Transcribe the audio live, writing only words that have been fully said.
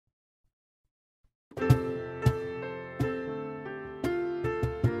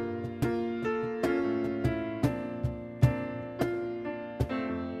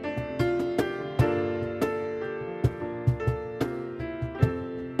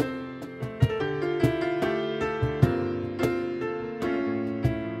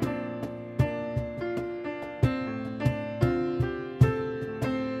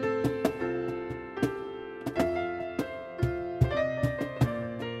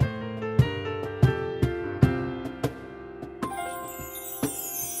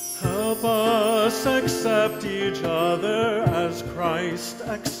Help us accept each other as Christ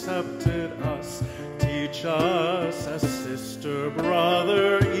accepted us. Teach us as sister,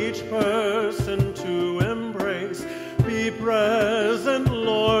 brother, each person to embrace. Be present,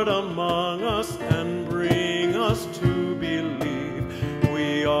 Lord, among us and bring us to believe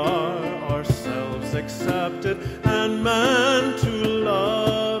we are ourselves accepted and meant to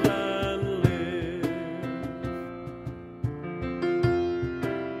love and live.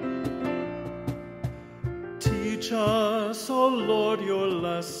 Teach us, O Lord, your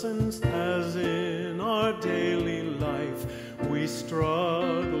lessons as in our daily life we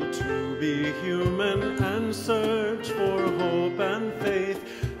struggle to be human and search for hope and faith.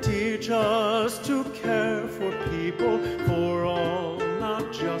 Teach us to care for people, for all,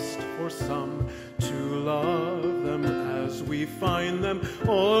 not just for some, to love them as we find them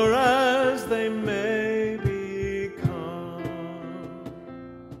or as they may become.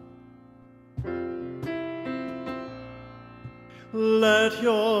 Let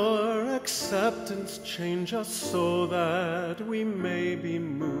your acceptance change us so that we may be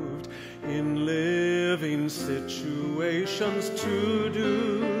moved in living situations to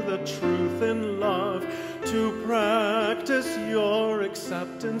do the truth in love, to practice your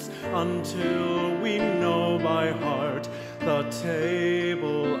acceptance until we know by heart the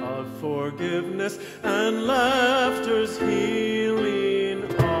table of forgiveness and laughter's here.